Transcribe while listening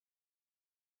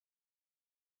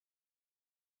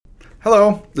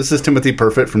Hello, this is Timothy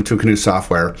Perfect from Twocanoes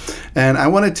Software, and I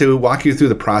wanted to walk you through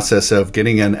the process of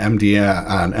getting an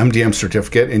MDM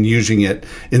certificate and using it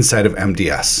inside of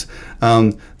MDS.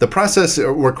 The process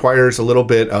requires a little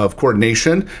bit of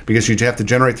coordination because you have to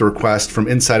generate the request from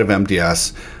inside of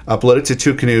MDS, upload it to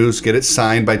Twocanoes, get it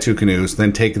signed by Twocanoes,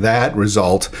 then take that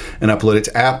result and upload it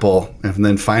to Apple, and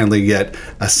then finally get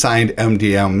a signed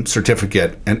MDM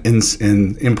certificate and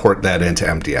import that into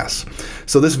MDS.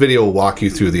 So this video will walk you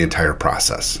through the entire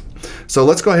process. So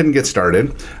let's go ahead and get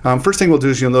started. First thing we'll do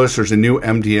is you'll notice there's a new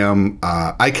MDM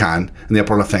icon in the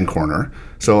upper left-hand corner.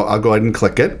 So I'll go ahead and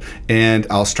click it, and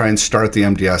I'll try and start the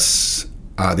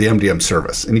MDM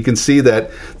service. And you can see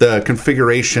that the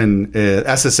configuration,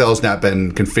 SSL has not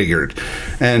been configured.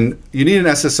 And you need an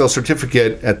SSL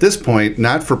certificate at this point,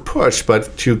 not for push,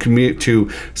 but to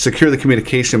secure the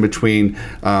communication between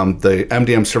the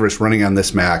MDM service running on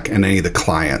this Mac and any of the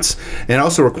clients. And it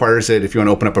also requires it if you want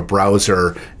to open up a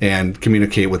browser and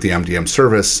communicate with the MDM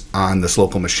service on this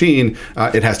local machine,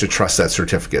 it has to trust that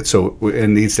certificate. So it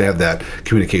needs to have that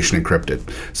communication encrypted.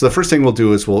 So the first thing we'll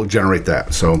do is we'll generate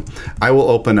that. So I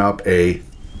will open up the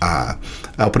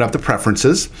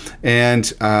preferences,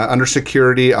 and under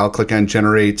security, I'll click on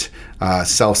generate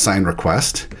self-sign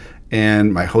request.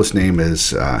 And my host name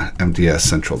is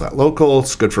mdscentral.local.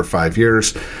 It's good for 5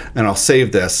 years, and I'll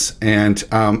save this. And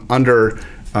under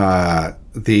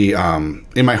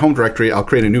in my home directory, I'll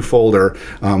create a new folder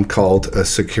called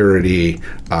security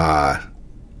for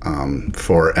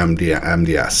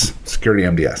MDS, security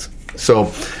MDS.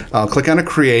 So I'll click on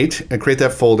create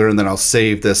that folder, and then I'll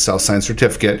save this self-signed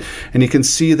certificate. And you can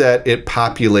see that it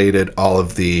populated all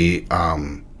of the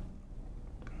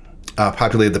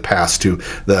populated the paths to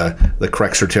the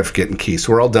correct certificate and key.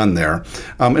 So we're all done there.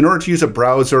 In order to use a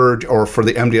browser or for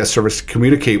the MDS service to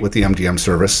communicate with the MDM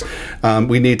service,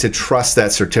 we need to trust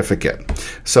that certificate.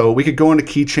 So we could go into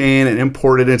Keychain and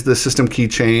import it into the system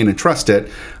keychain and trust it,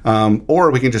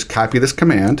 or we can just copy this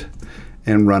command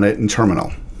and run it in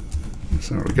terminal.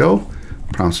 So there we go.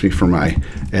 Prompts me for my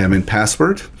admin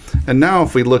password. And now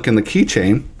if we look in the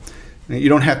keychain, you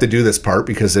don't have to do this part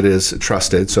because it is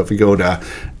trusted. So if we go to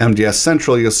MDS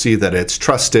Central, you'll see that it's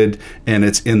trusted and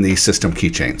it's in the system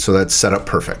keychain. So that's set up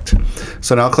perfect.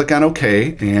 So now I'll click on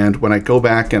OK. And when I go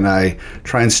back and I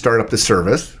try and start up the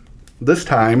service, this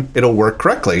time it'll work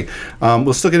correctly.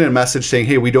 We'll still get a message saying,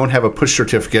 hey, we don't have a push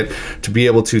certificate to be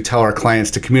able to tell our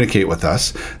clients to communicate with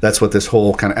us. That's what this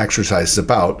whole kind of exercise is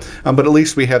about. But at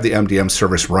least we have the MDM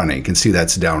service running. You can see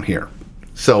that's down here.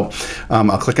 So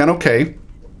I'll click on OK.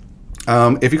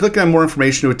 If you click on more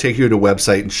information, it would take you to a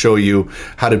website and show you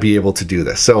how to be able to do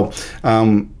this. So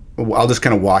I'll just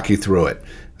kind of walk you through it.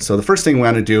 So the first thing we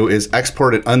want to do is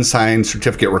export an unsigned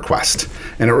certificate request.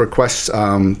 And it requests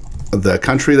the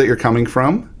country that you're coming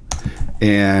from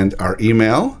and our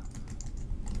email,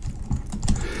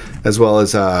 as well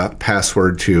as a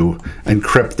password to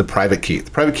encrypt the private key.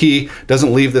 The private key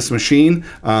doesn't leave this machine,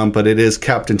 but it is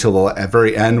kept until the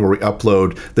very end where we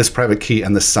upload this private key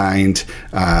and the signed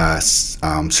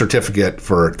certificate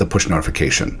for the push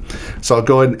notification. So I'll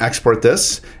go ahead and export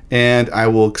this, and I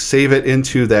will save it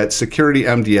into that security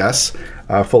MDS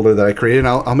folder that I created. And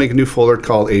I'll make a new folder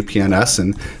called APNS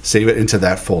and save it into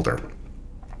that folder.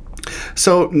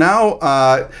 So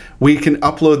now we can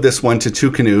upload this one to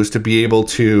Twocanoes to be able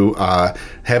to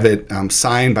have it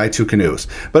signed by Twocanoes.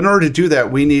 But in order to do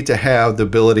that, we need to have the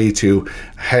ability to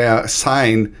have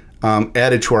sign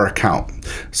added to our account.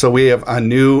 So we have a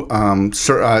new,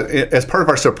 as part of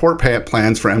our support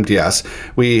plans for MDS,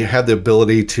 we have the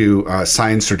ability to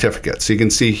sign certificates. So you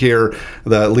can see here,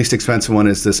 the least expensive one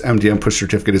is this MDM push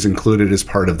certificate is included as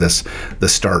part of the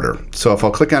starter. So if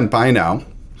I'll click on Buy Now,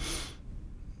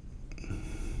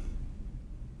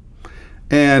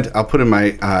 and I'll put in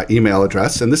my email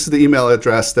address. And this is the email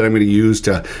address that I'm going to use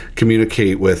to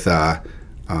communicate with, that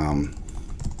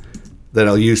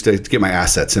I'll use to get my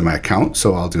assets in my account.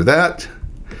 So I'll do that.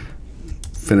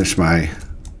 Finish my,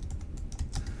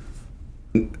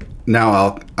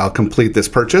 now I'll complete this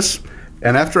purchase.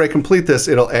 And after I complete this,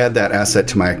 it'll add that asset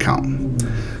to my account.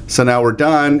 So now we're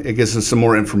done. It gives us some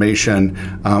more information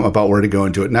about where to go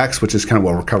and do it next, which is kind of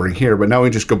what we're covering here. But now we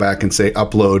just go back and say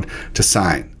upload to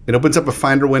sign. It opens up a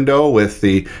Finder window with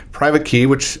the private key,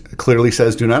 which clearly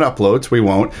says do not upload, so we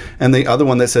won't, and the other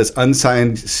one that says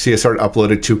unsigned CSR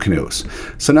uploaded to Twocanoes.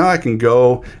 So now I can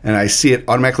go and I see it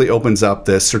automatically opens up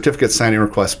this certificate signing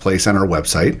request place on our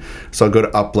website. So I'll go to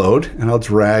upload and I'll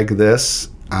drag this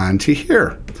onto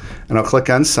here. And I'll click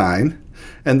on sign,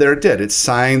 and there it did. It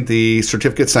signed the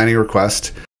certificate signing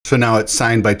request. So now it's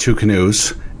signed by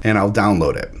Twocanoes, and I'll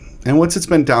download it. And once it's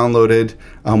been downloaded,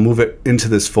 I'll move it into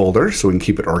this folder so we can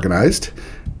keep it organized.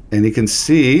 And you can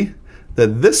see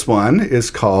that this one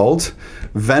is called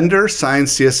Vendor Signed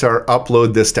CSR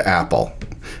Upload This to Apple.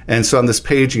 And so on this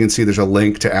page, you can see there's a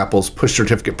link to Apple's push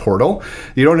certificate portal.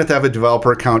 You don't have to have a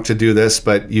developer account to do this,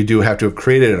 but you do have to have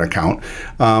created an account,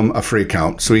 a free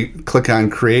account. So we click on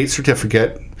Create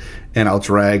Certificate, and I'll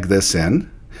drag this in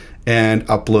and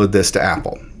upload this to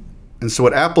Apple. And so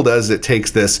what Apple does, it takes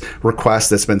this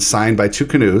request that's been signed by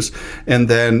Twocanoes and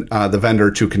then the vendor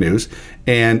Twocanoes,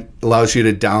 and allows you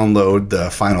to download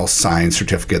the final signed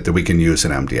certificate that we can use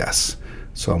in MDS.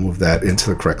 So I'll move that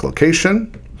into the correct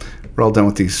location. We're all done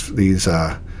with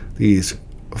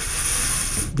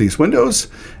these windows.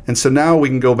 And so now we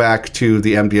can go back to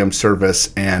the MDM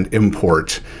service and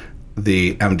import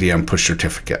the MDM push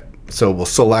certificate. So we'll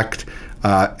select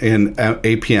in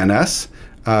APNS,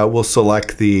 we'll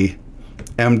select the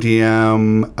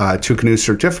MDM Twocanoes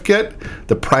certificate,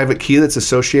 the private key that's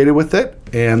associated with it,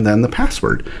 and then the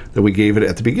password that we gave it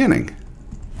at the beginning.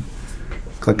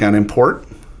 Click on Import.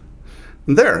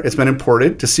 And there, it's been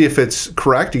imported. To see if it's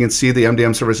correct, you can see the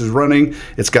MDM service is running.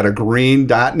 It's got a green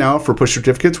dot now for push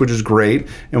certificates, which is great.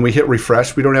 And we hit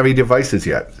refresh. We don't have any devices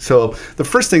yet. So the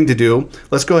first thing to do,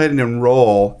 let's go ahead and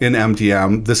enroll in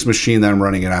MDM this machine that I'm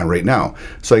running it on right now.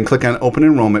 So I can click on Open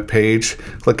Enrollment page,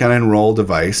 click on Enroll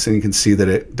Device, and you can see that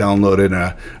it downloaded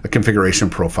a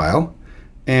configuration profile.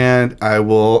 And I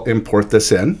will import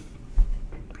this in.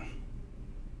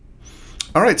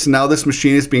 All right, so now this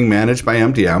machine is being managed by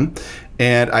MDM,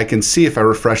 and I can see if I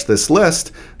refresh this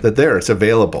list that there, it's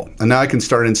available. And now I can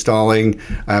start installing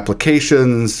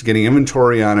applications, getting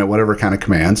inventory on it, whatever kind of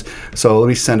commands. So let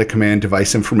me send a command,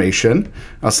 device information.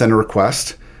 I'll send a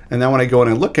request. And then when I go in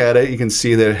and look at it, you can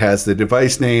see that it has the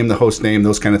device name, the host name,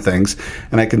 those kind of things.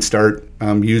 And I can start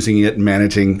using it and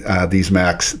managing these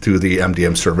Macs through the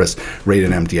MDM service right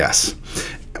in MDS.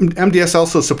 MDS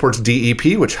also supports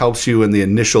DEP, which helps you in the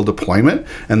initial deployment,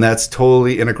 and that's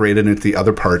totally integrated into the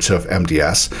other parts of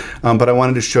MDS. But I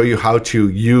wanted to show you how to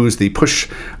use the push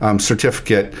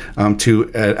certificate to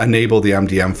enable the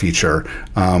MDM feature.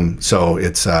 So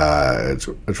it's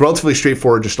relatively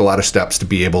straightforward, just a lot of steps to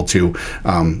be able to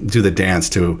do the dance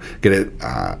to get it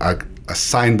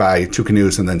signed by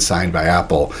Twocanoes and then signed by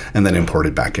Apple and then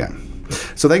imported back in.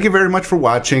 So thank you very much for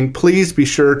watching. Please be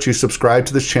sure to subscribe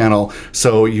to this channel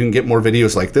so you can get more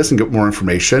videos like this and get more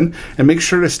information. And make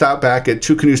sure to stop back at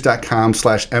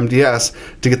twocanoes.com/MDS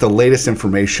to get the latest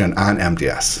information on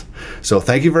MDS. So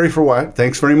thanks very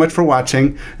much for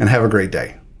watching, and have a great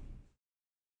day.